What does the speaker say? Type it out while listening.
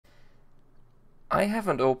I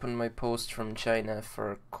haven't opened my post from China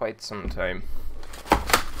for quite some time.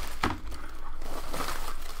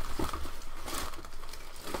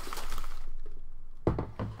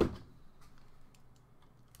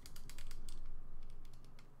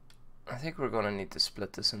 I think we're going to need to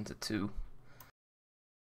split this into two.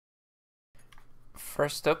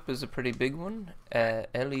 First up is a pretty big one,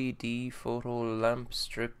 LED photo lamp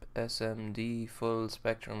strip SMD full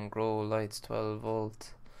spectrum grow lights 12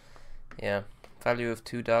 volt. Yeah, value of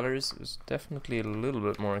 $2. It was definitely a little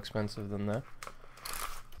bit more expensive than that.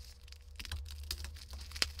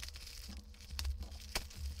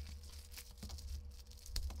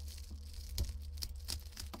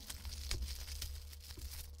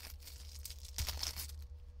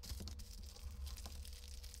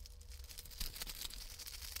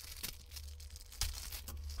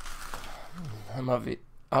 I'm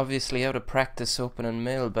obviously out of practice opening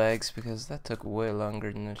mailbags because that took way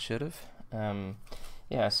longer than it should have.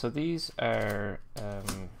 Yeah, so these are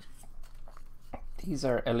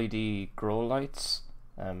LED grow lights.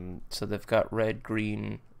 So they've got red,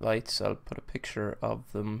 green lights. I'll put a picture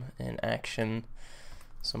of them in action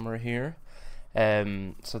somewhere here.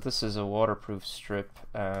 So this is a waterproof strip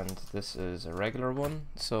and this is a regular one.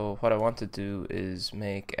 So what I want to do is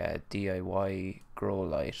make a DIY grow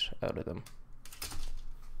light out of them.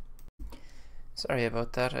 Sorry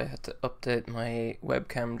about that, I had to update my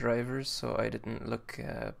webcam drivers so I didn't look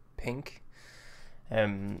pink.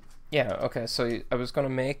 Yeah, okay, so I was going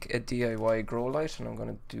to make a DIY grow light and I'm going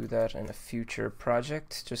to do that in a future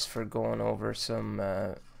project just for going over some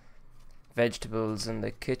vegetables in the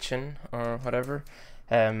kitchen or whatever.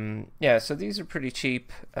 Yeah, so these are pretty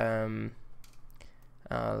cheap. I'll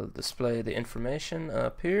display the information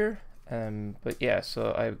up here. But yeah,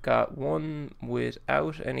 so I've got one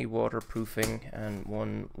without any waterproofing and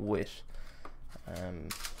one with.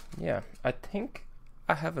 Yeah, I think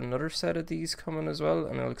I have another set of these coming as well,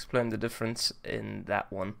 and I'll explain the difference in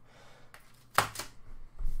that one.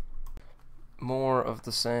 More of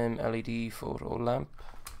the same LED photo lamp,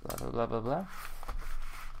 blah blah blah blah blah.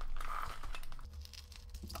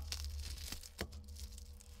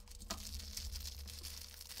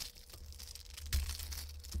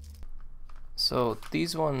 So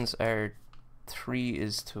these ones are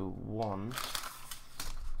 3:1.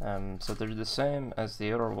 So they're the same as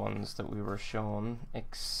the other ones that we were shown,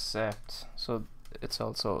 except so it's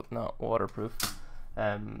also not waterproof.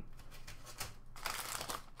 The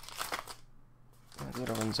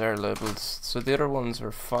other ones are labeled. So the other ones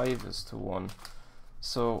are 5:1.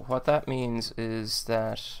 So what that means is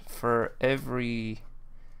that for every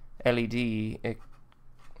LED, let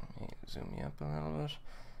me zoom you up a little bit.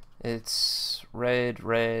 It's red,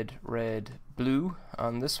 red, red, blue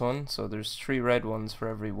on this one, so there's 3 red ones for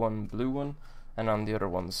every 1 blue one, and on the other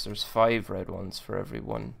ones there's 5 red ones for every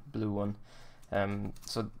 1 blue one.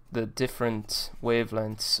 So the different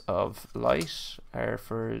wavelengths of light are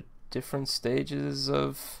for different stages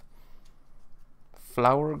of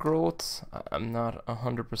flower growth. I'm not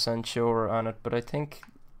 100% sure on it, but I think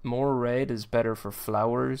more red is better for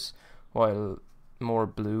flowers, while more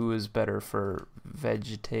blue is better for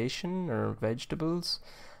vegetation or vegetables.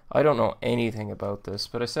 I don't know anything about this,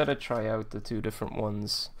 but I said I'd try out the 2 different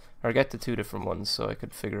ones, or get the 2 different ones so I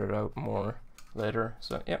could figure it out more later.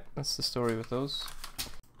 So yeah, that's the story with those.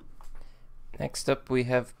 Next up we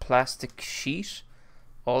have plastic sheet,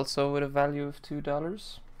 also with a value of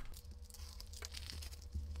 $2.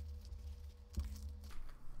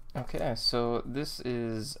 Okay, so this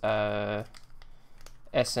is a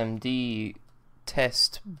SMD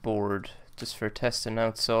test board just for testing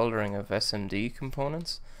out soldering of SMD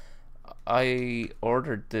components. I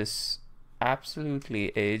ordered this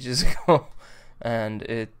absolutely ages ago and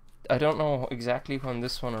I don't know exactly when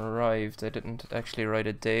this one arrived. I didn't actually write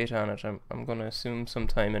a date on it. I'm gonna assume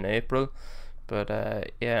sometime in April, but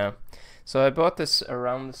yeah, so I bought this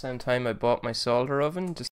around the same time I bought my solder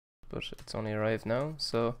oven, but it's only arrived now,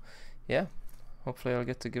 so yeah, hopefully I'll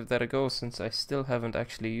get to give that a go since I still haven't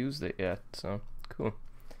actually used it yet, so cool.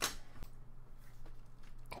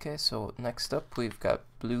 Okay, so next up we've got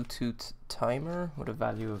Bluetooth timer with a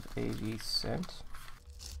value of 80 cents.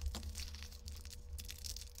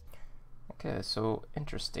 Okay, so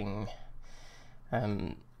interesting.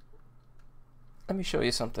 Let me show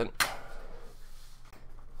you something.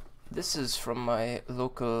 This is from my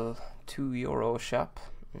local €2 shop.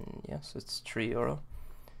 Yes, it's €3.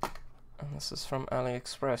 And this is from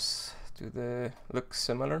AliExpress. Do they look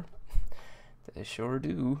similar? They sure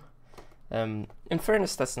do. In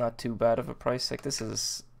fairness, that's not too bad of a price. Like, this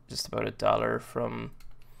is just about $1 from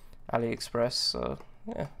AliExpress, so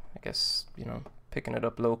yeah, I guess, you know, picking it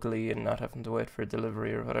up locally and not having to wait for a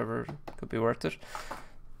delivery or whatever, it could be worth it.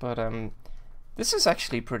 But this is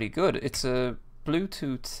actually pretty good. It's a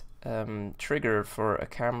Bluetooth trigger for a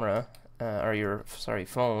camera or your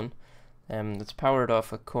phone. It's powered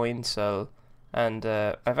off a coin cell, and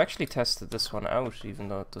I've actually tested this one out, even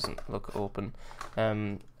though it doesn't look open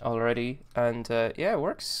already. And yeah, it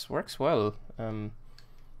works well.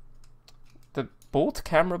 Both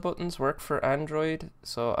camera buttons work for Android,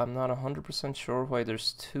 so I'm not 100% sure why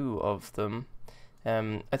there's two of them.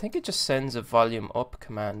 I think it just sends a volume up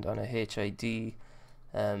command on a HID.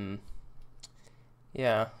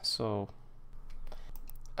 Yeah, so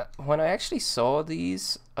when I actually saw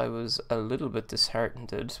these, I was a little bit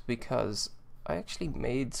disheartened because I actually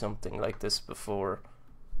made something like this before.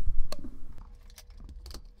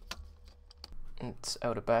 It's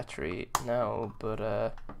out of battery now,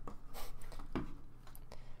 but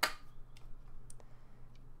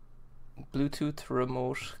Bluetooth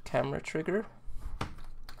remote camera trigger.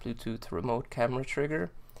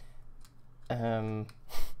 There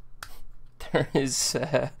is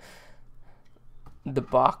the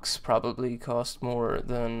box probably cost more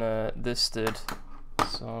than this did,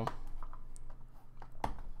 so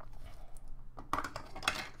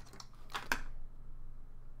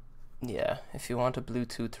yeah, if you want a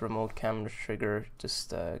Bluetooth remote camera trigger,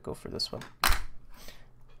 just go for this one.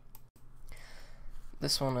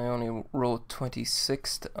 This one I only wrote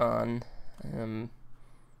 26th on.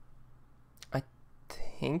 I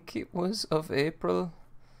think it was of April.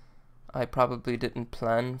 I probably didn't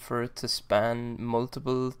plan for it to span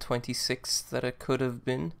multiple 26ths that it could have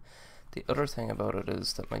been. The other thing about it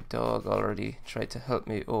is that my dog already tried to help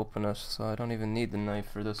me open it, so I don't even need the knife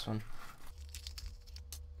for this one.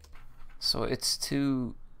 So it's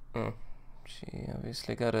two... Oh, she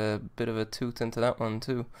obviously got a bit of a tooth into that one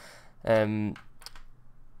too.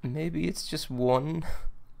 Maybe it's just one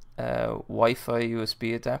Wi-Fi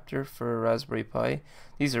USB adapter for a Raspberry Pi.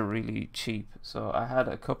 These are really cheap, so I had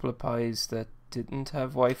a couple of Pis that didn't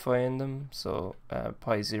have Wi-Fi in them, so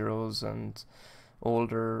Pi Zeros and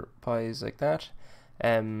older Pis like that.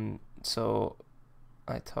 So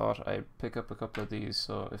I thought I'd pick up a couple of these,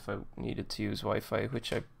 so if I needed to use Wi-Fi,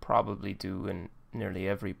 which I probably do in nearly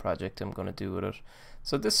every project I'm going to do with it.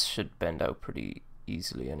 So this should bend out pretty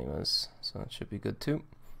easily anyways, so it should be good too.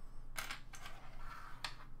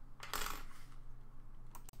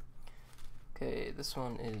 Okay, this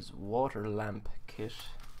one is water lamp kit.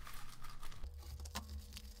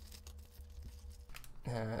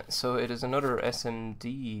 So it is another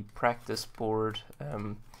SMD practice board.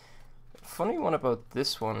 Funny one about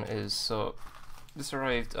this one is, so this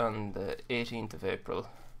arrived on the 18th of April.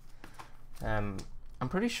 I'm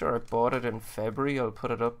pretty sure I bought it in February. I'll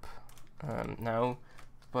put it up now.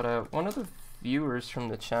 But one of the viewers from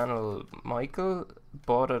the channel, Michael,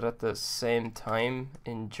 bought it at the same time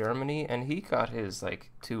in Germany, and he got his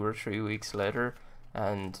like 2 or 3 weeks later,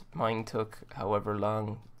 and mine took however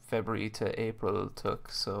long February to April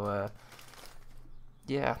took. So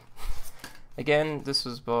yeah, again, this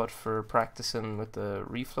was bought for practicing with the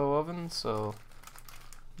reflow oven, so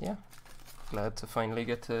yeah, glad to finally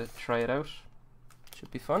get to try it out.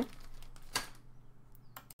 Should be fun.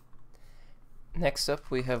 Next up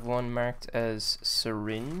we have one marked as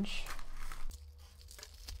Syringe.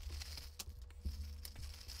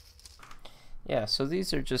 Yeah, so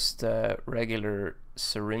these are just regular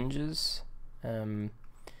syringes. I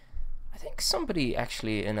think somebody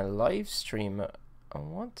actually in a live stream, I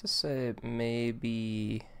want to say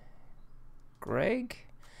maybe Greg,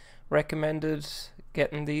 recommended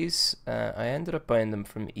getting these. I ended up buying them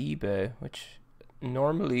from eBay, which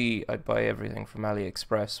normally I buy everything from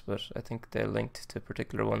AliExpress, but I think they're linked to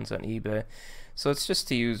particular ones on eBay. So it's just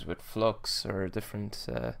to use with flux or different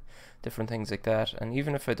things like that. And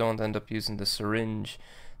even if I don't end up using the syringe,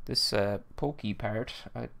 this pokey part,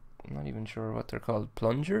 I'm not even sure what they're called,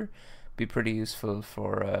 plunger, be pretty useful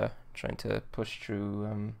for trying to push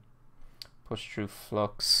through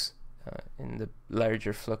flux in the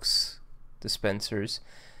larger flux dispensers.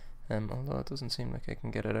 Although it doesn't seem like I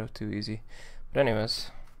can get it out too easy. But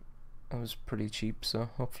anyways, it was pretty cheap, so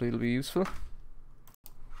hopefully it'll be useful.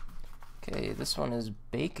 Okay, this one is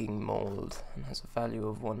baking mold and has a value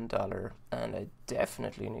of $1, and I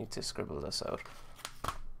definitely need to scribble this out.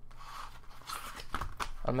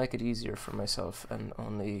 I'll make it easier for myself and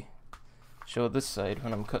only show this side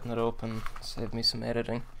when I'm cutting it open, save me some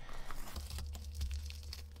editing.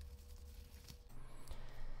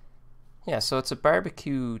 Yeah, so it's a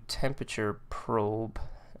barbecue temperature probe.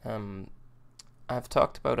 I've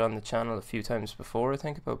talked about on the channel a few times before, I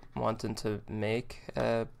think, about wanting to make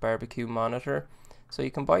a barbecue monitor. So you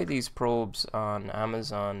can buy these probes on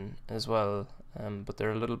Amazon as well, but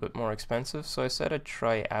they're a little bit more expensive. So I said I'd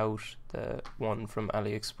try out the one from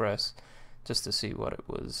AliExpress just to see what it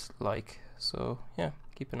was like. So yeah,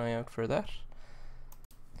 keep an eye out for that.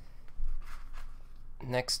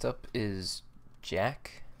 Next up is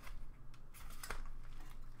jack.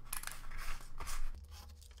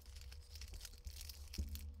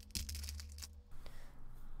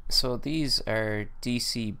 So these are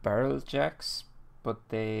DC barrel jacks, but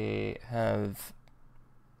they have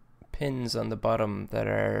pins on the bottom that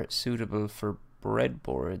are suitable for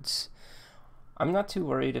breadboards. I'm not too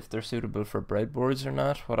worried if they're suitable for breadboards or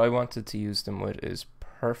not. What I wanted to use them with is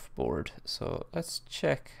perf board, so let's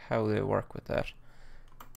check how they work with that.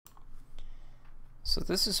 So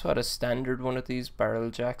this is what a standard one of these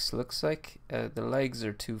barrel jacks looks like. The legs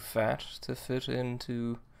are too fat to fit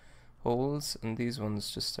into holes, and these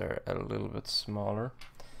ones just are a little bit smaller.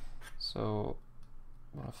 So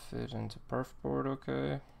will fit into perf board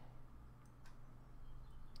okay.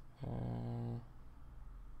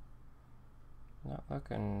 Not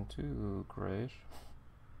looking too great.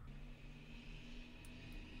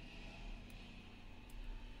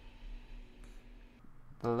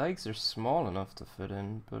 The legs are small enough to fit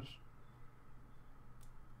in, but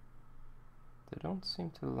they don't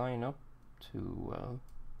seem to line up too well.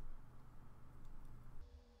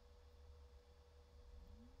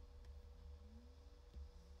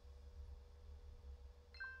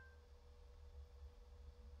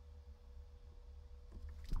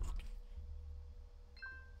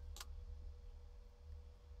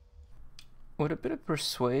 With a bit of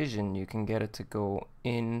persuasion, you can get it to go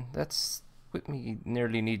in. That's with me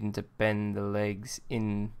nearly needing to bend the legs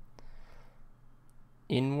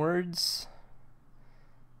inwards.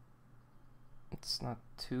 It's not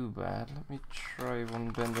too bad. Let me try one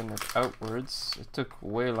bending it outwards. It took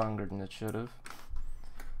way longer than it should have.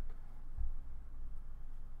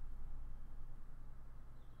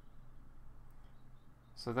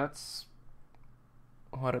 So that's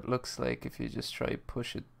what it looks like if you just try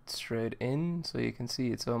push it straight in. So you can see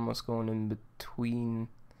it's almost going in between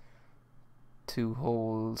two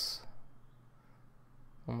holes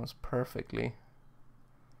almost perfectly.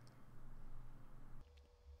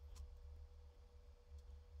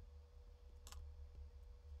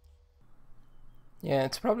 Yeah,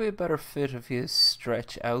 it's probably a better fit if you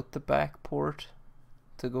stretch out the back port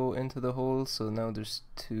to go into the hole. So now there's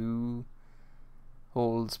two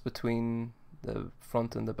holes between the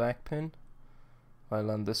front and the back pin,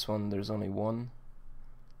 while on this one there's only one.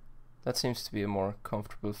 That seems to be a more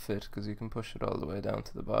comfortable fit because you can push it all the way down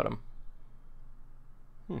to the bottom.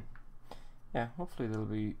 Yeah, hopefully they'll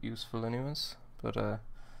be useful anyways. But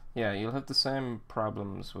yeah, you'll have the same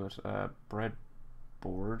problems with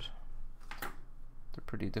breadboard. They're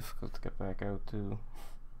pretty difficult to get back out too.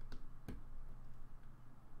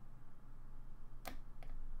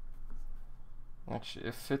 Actually,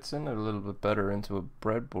 it fits in a little bit better into a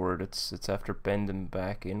breadboard. It's after bending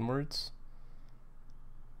back inwards.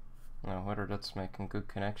 Now, whether that's making good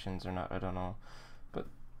connections or not, I don't know. But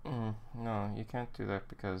no, you can't do that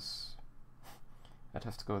because I'd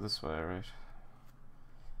have to go this way, right?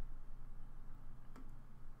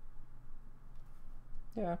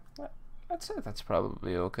 Yeah, I'd say that's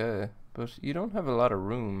probably okay. But you don't have a lot of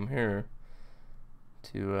room here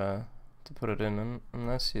to put it in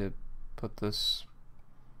unless you put this.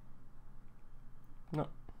 No.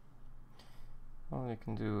 All you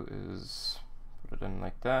can do is put it in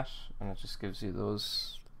like that, and it just gives you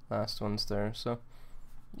those last ones there. So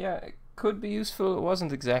yeah, it could be useful. It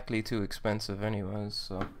wasn't exactly too expensive anyways,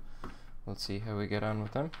 so we'll see how we get on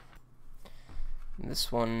with them.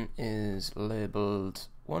 This one is labeled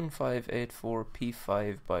 1584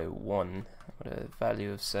 P5 by 1 with a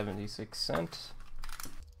value of 76 cents.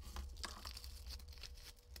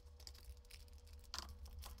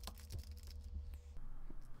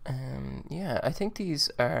 Yeah, I think these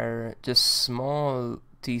are just small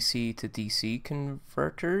DC to DC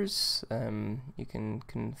converters. You can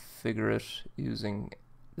configure it using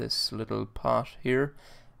this little pot here.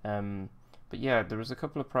 But yeah, there was a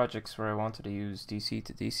couple of projects where I wanted to use DC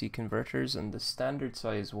to DC converters, and the standard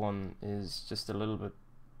size one is just a little bit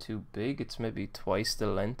too big. It's maybe twice the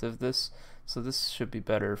length of this, so this should be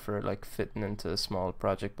better for like fitting into small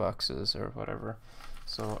project boxes or whatever.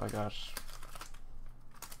 So I got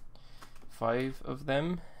 5 of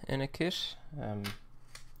them in a kit.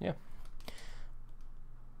 Yeah.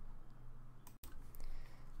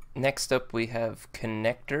 Next up we have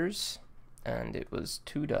connectors, and it was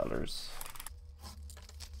 $2.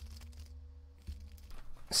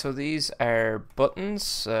 So these are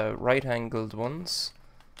buttons, right-angled ones,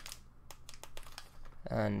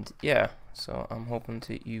 And yeah, so I'm hoping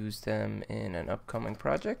to use them in an upcoming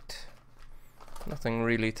project. Nothing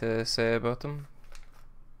really to say about them.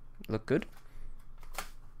 Look good.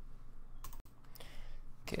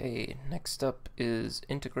 Okay, next up is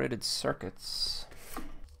integrated circuits.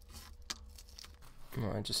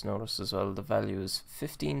 Oh, I just noticed as well the value is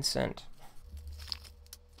 15 cents.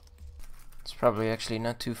 It's probably actually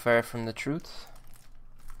not too far from the truth.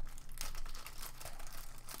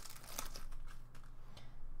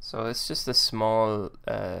 So it's just a small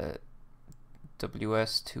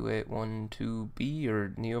WS2812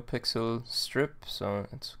 or Neopixel strip. So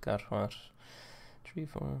it's got what? 3,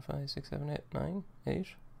 4, 5, 6, 7, 8, 9, 8?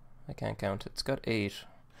 I can't count it. It's got 8.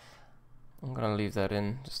 I'm gonna leave that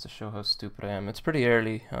in just to show how stupid I am. It's pretty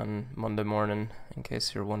early on Monday morning, in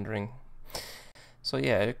case you're wondering. So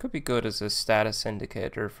yeah, it could be good as a status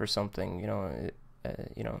indicator for something. You know,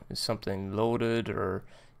 is something loaded, or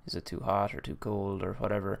is it too hot or too cold or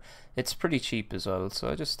whatever. It's pretty cheap as well, so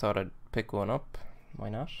I just thought I'd pick one up. Why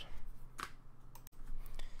not?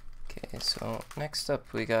 Okay, so next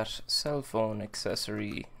up we got cell phone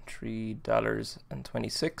accessory,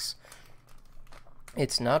 $3.26.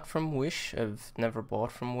 It's not from Wish. I've never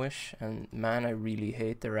bought from Wish, and man, I really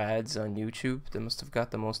hate their ads on YouTube. They must have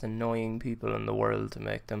got the most annoying people in the world to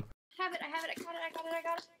make them. I got it, I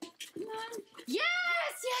got it. Come on. Yes! I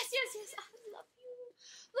love you.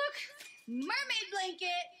 Look, mermaid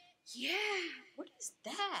blanket. Yeah, what is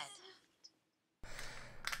that?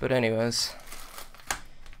 But anyways,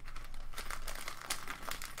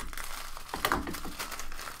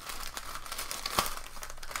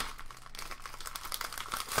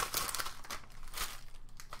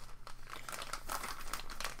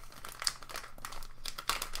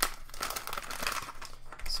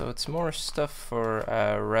 so it's more stuff for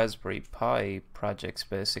Raspberry Pi projects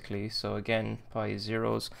basically. So again, Pi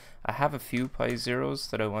Zeros. I have a few Pi Zeros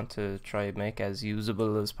that I want to try make as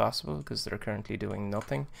usable as possible because they're currently doing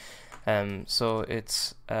nothing. So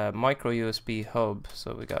it's a micro USB hub.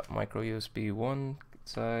 So we got micro USB one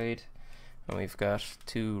side, and we've got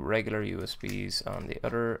 2 regular USBs on the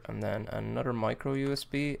other, and then another micro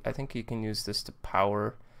USB. I think you can use this to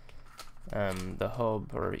power the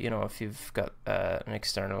hub, or you know, if you've got an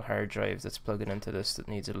external hard drive that's plugging into this that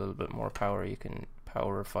needs a little bit more power, you can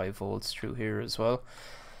power 5 volts through here as well.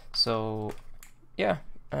 So yeah,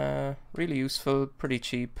 really useful, pretty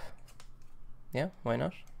cheap. Yeah, why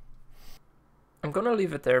not? I'm gonna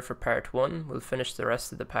leave it there for part 1. We'll finish the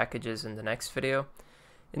rest of the packages in the next video.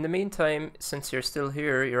 In the meantime, since you're still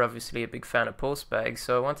here, you're obviously a big fan of postbags,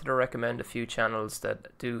 so I wanted to recommend a few channels that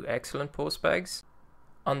do excellent postbags.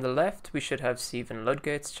 On the left, we should have Stephen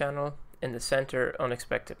Ludgate's channel, in the center,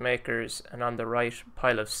 Unexpected Makers, and on the right,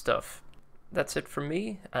 Pile of Stuff. That's it from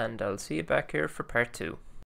me, and I'll see you back here for part 2.